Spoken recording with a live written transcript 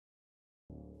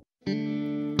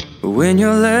when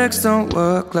your legs don't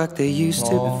work like they used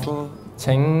to before.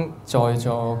 請在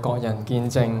座各人見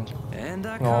證，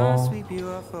我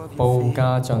報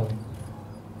家俊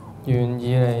願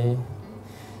以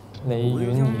李婉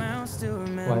兒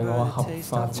為我合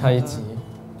法妻子。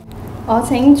我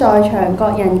請在場各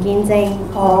人見證，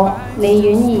我李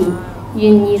婉兒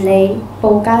願以你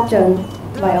報家俊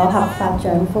為我合法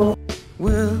丈夫。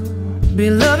We'll be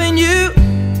loving you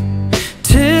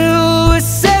till we're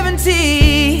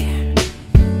 70.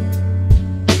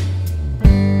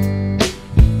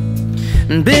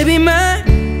 And baby, my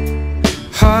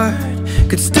heart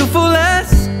could still fall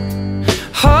as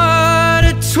hard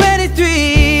at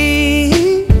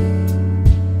 23.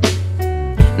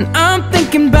 And I'm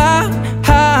thinking about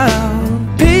how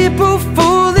people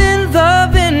fall in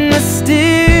love in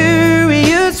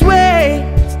mysterious ways.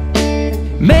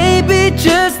 Maybe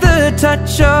just the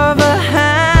touch of a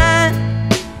hand.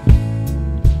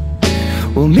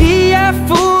 Well, me, I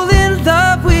fall in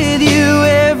love with you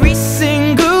every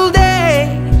single day.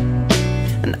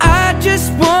 And I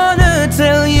just wanna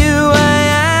tell you I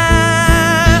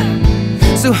am.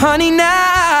 So honey,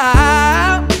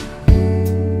 now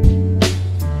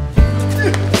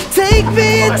take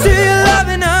me into your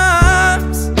loving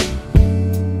arms.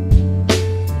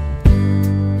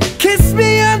 Kiss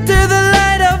me under the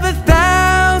light of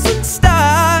 1,000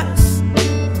 stars.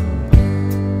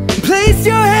 Place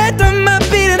your head on my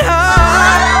beating heart.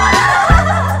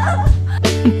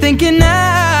 I'm thinking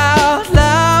out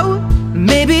loud,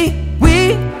 maybe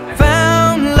we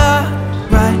found love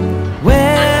right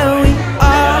where we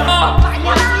are.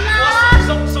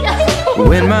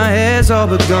 When my hair's all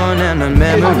but gone and my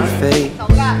memory fades,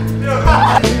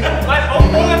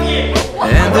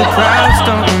 and the crowds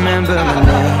don't remember my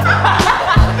name.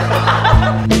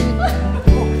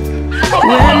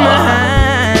 When my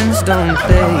hands don't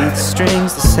play the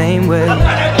strings the same way,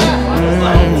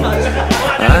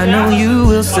 I know you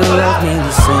will still love me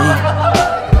the same.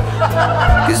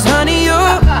 'Cause honey,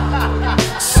 your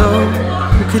soul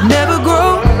could never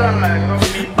grow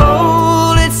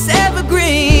old, it's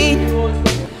evergreen.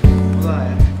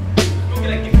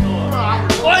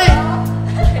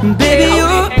 And baby,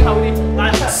 your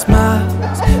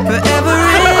smile's forever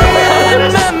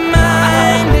in my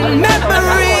mind and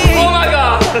memory. Oh my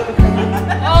God!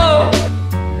 Oh!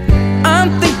 I'm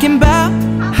thinking about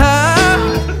how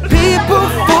people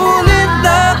fall in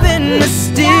love in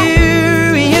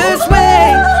mysterious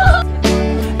ways.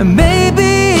 And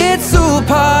maybe it's all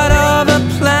part of a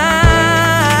plan.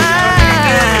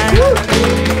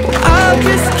 I'll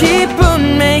just keep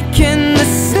on making the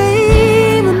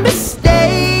same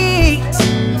mistakes,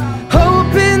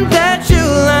 hoping that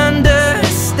you'll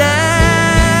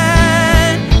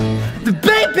understand. But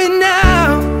baby,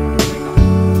 now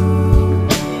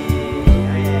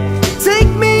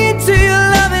take me into your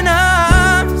loving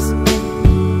arms.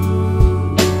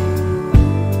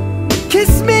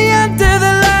 Kiss me under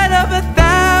the light of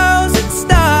 1,000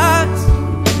 stars.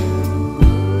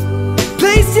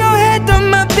 Place your head on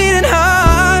my beating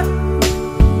heart.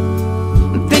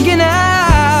 I'm thinking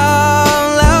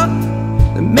out loud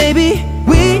that maybe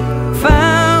we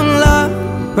found love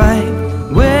right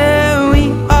where we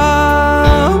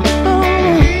are.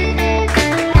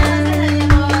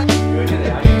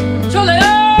 出嚟啦！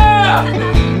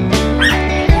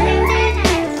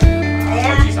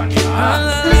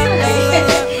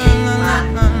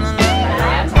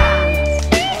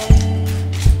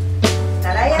奶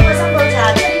奶一個新抱茶，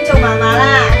終於做嫲嫲啦！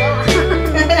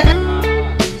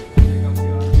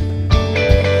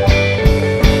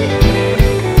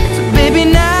 So baby,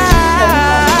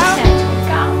 now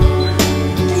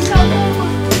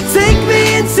take me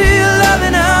into your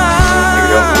loving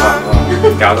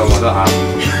arms. 搞到我都喊。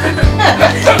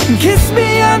 Kiss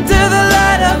me under the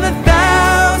light of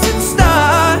 1,000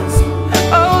 stars.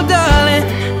 Oh darling,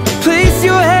 place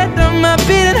your head on my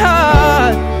beating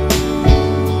heart.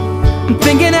 I'm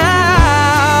thinking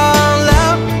out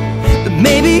loud that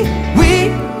maybe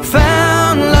we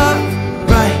found love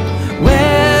right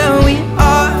where we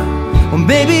are. Or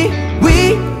maybe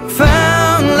we